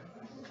here.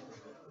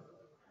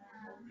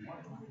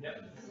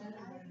 Yep.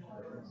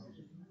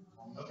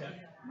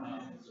 Okay.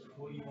 So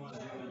what you want to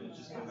do is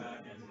just go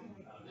back and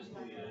just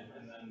delete it,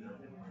 and then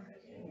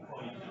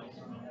all you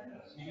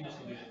can just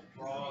delete it.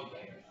 Draw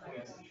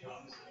points in the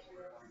opposite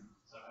order.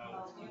 So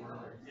how we're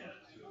to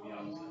the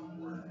opposite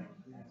order.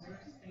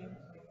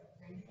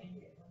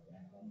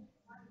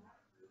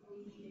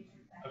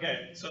 Okay,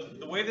 so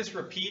the way this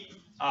repeat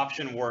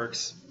option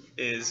works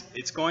is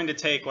it's going to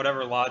take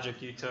whatever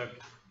logic you took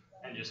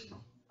and just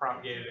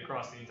propagate it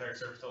across the entire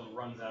surface until it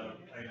runs out of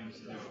items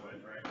to do it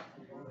with, right?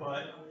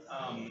 But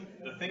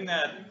the thing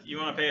that you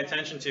want to pay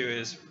attention to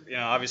is,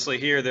 obviously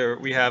here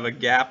we have a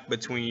gap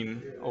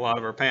between a lot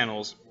of our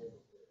panels,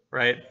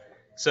 right?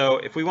 So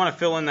if we want to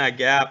fill in that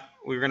gap,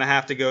 we're going to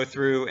have to go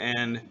through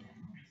and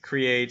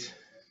create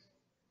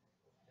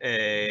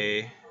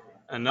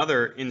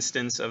another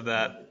instance of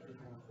that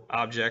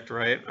object,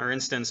 right, or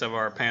instance of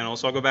our panel.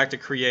 So I'll go back to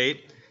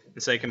create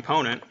and say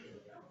component.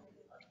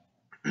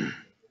 And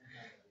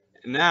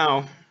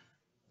now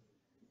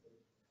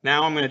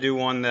I'm going to do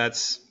one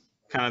that's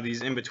kind of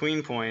these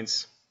in-between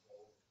points.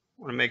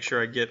 I want to make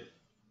sure I get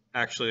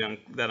actually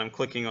that I'm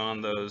clicking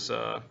on those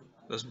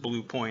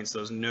blue points,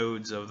 those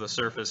nodes of the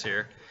surface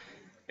here.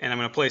 And I'm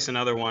going to place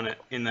another one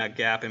in that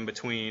gap in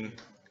between,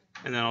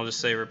 and then I'll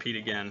just say repeat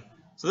again.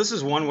 So this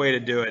is one way to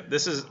do it.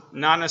 This is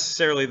not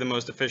necessarily the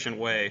most efficient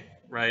way,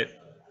 right?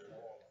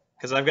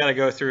 Because I've got to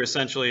go through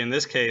essentially, in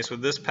this case,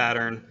 with this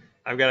pattern,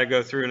 I've got to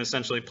go through and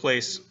essentially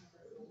place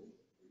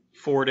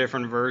 4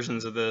 different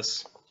versions of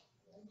this,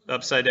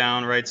 upside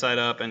down, right side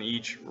up, and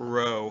each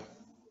row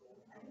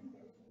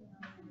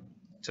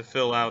to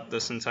fill out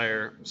this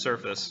entire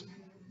surface.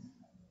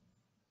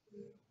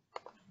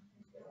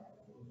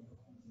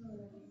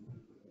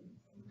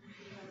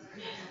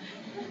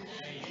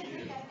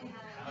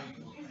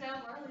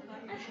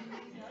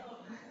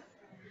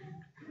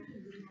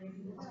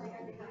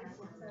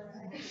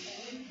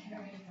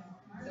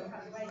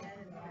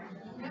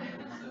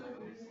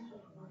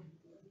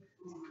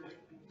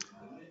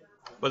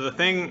 But the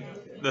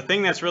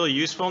thing that's really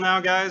useful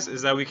now, guys,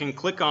 is that we can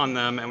click on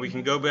them and we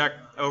can go back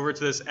over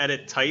to this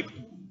edit type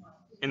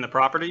in the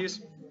properties,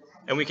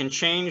 and we can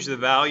change the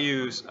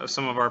values of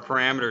some of our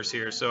parameters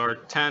here. So our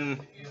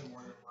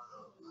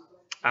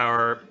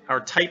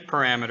type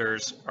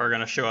parameters are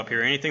going to show up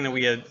here. Anything that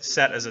we had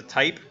set as a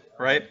type,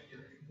 right?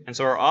 And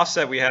so our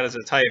offset we had as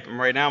a type, and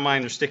right now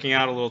mine are sticking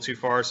out a little too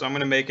far, so I'm going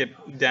to make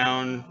it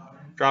down,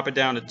 drop it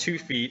down to 2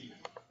 feet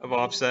of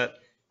offset,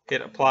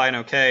 hit apply and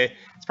OK.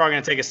 It's probably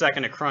going to take a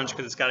second to crunch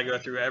because it's got to go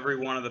through every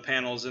one of the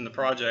panels in the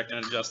project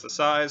and adjust the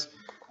size.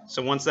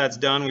 So once that's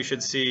done, we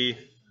should see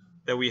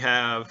that we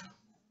have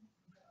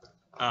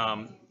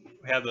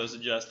those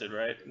adjusted,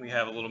 right? We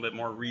have a little bit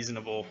more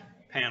reasonable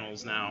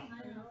panels now.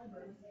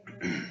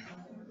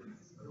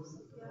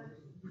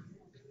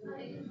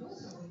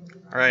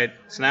 All right,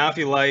 so now if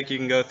you like, you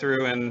can go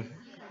through and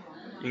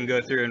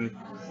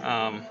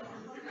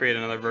create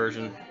another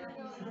version.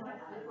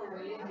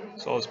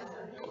 So I'll just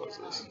pause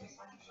this.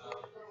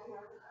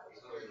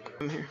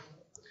 Here.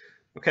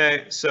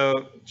 Okay,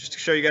 so just to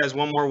show you guys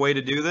one more way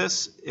to do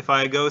this, if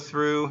I go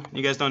through,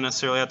 you guys don't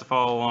necessarily have to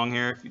follow along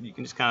here, you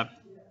can just kind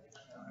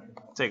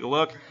of take a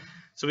look.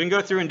 So we can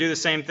go through and do the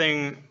same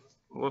thing.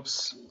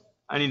 Whoops,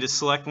 I need to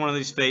select one of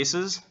these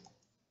faces.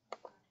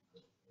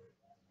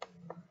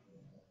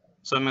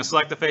 So I'm going to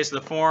select the face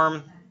of the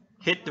form,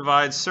 hit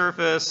divide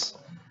surface.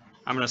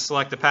 I'm going to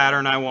select the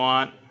pattern I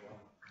want.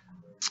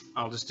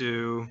 I'll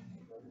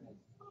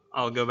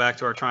go back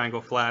to our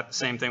triangle flat, the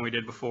same thing we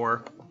did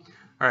before.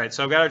 All right,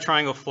 so I've got a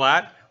triangle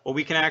flat. What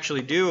we can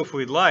actually do, if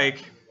we'd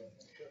like,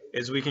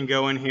 is we can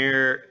go in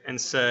here and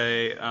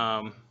say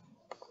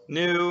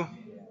new,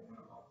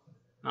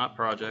 not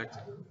project,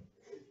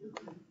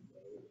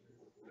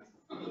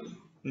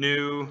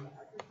 new,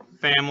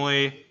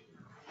 family,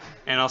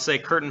 and I'll say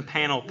curtain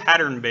panel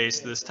pattern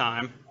based this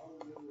time.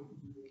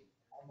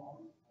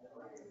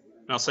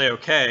 And I'll say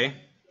OK.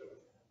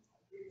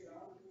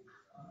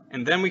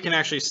 And then we can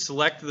actually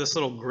select this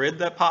little grid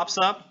that pops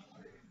up,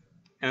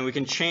 and we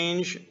can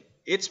change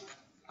its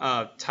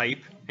type,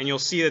 and you'll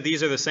see that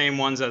these are the same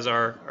ones as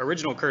our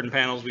original curtain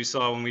panels we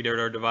saw when we did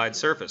our divide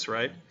surface,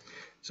 right?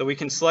 So we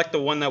can select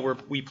the one that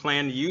we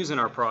plan to use in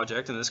our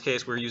project. In this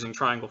case, we're using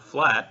triangle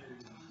flat,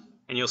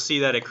 and you'll see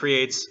that it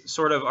creates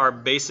sort of our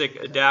basic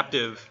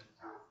adaptive,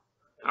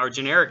 our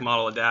generic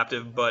model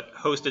adaptive, but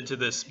hosted to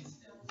this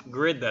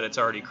grid that it's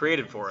already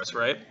created for us,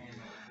 right?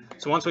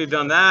 So once we've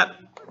done that,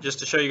 just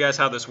to show you guys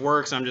how this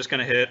works, I'm just going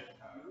to hit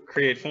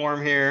create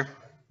form here.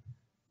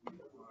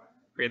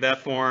 Create that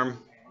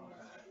form,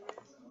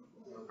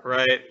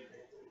 right?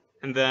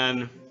 And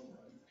then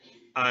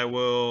I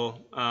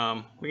will,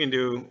 we can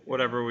do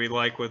whatever we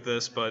like with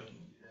this, but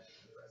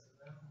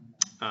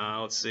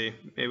let's see,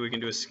 maybe we can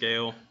do a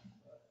scale.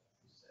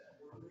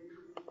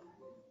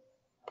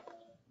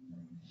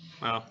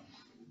 Well,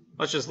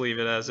 let's just leave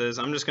it as is.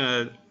 I'm just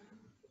going to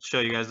show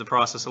you guys the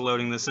process of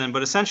loading this in,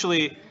 but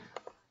essentially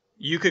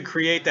you could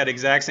create that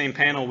exact same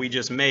panel we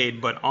just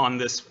made, but on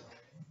this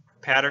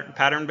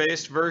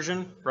pattern-based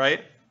version, right?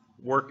 It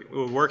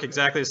would work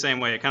exactly the same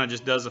way. It kind of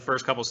just does the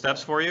first couple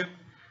steps for you.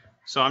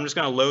 So I'm just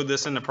going to load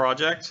this in the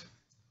project,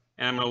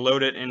 and I'm going to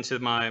load it into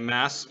my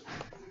mass.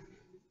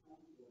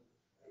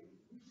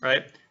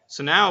 Right?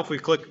 So now if we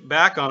click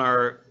back on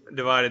our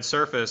divided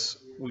surface,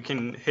 we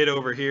can hit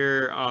over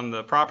here on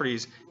the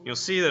properties. You'll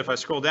see that if I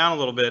scroll down a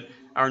little bit,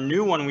 our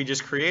new one we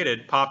just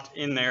created popped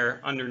in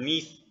there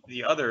underneath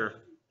the other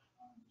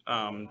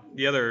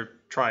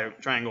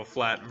triangle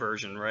flat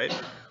version, right?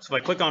 So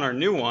if I click on our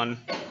new one,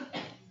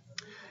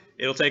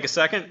 it'll take a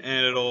second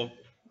and it'll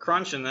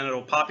crunch, and then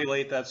it'll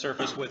populate that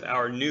surface with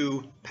our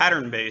new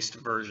pattern-based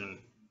version.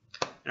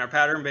 And our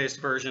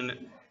pattern-based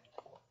version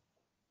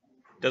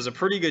does a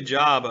pretty good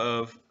job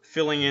of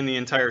filling in the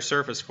entire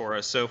surface for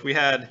us. So if we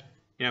had,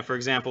 for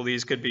example,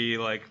 these could be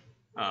like,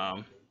 I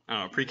don't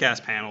know, a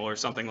precast panel or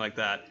something like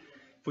that.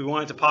 If we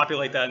wanted to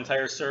populate that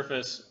entire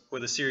surface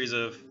with a series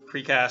of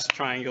precast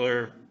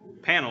triangular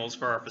panels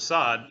for our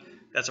facade,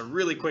 that's a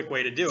really quick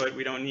way to do it.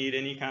 We don't need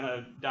any kind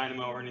of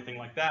dynamo or anything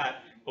like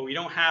that, but we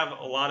don't have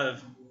a lot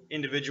of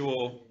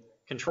individual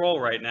control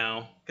right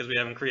now because we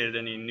haven't created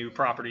any new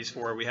properties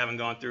for it. We haven't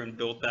gone through and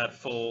built that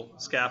full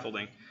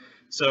scaffolding.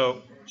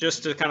 So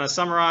just to kind of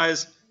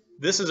summarize,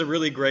 this is a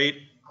really great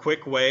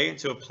quick way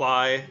to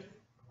apply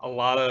a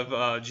lot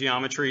of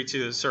geometry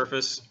to the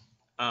surface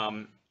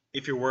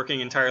if you're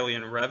working entirely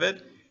in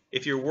Revit.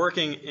 If you're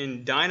working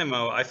in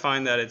Dynamo, I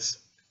find that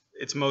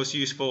it's most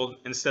useful,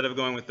 instead of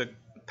going with the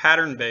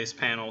pattern-based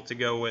panel, to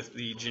go with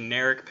the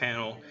generic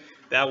panel.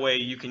 That way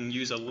you can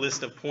use a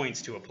list of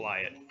points to apply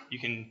it. You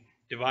can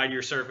divide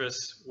your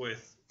surface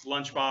with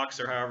lunchbox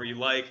or however you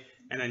like,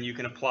 and then you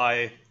can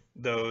apply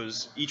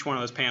each one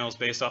of those panels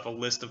based off a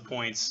list of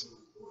points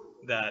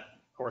that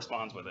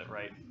corresponds with it,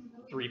 right?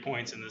 3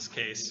 points in this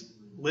case.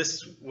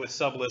 Lists with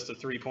sublists of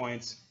 3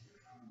 points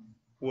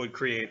would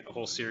create a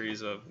whole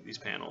series of these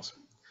panels.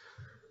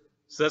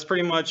 So that's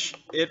pretty much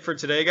it for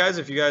today, guys.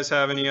 If you guys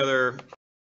have any other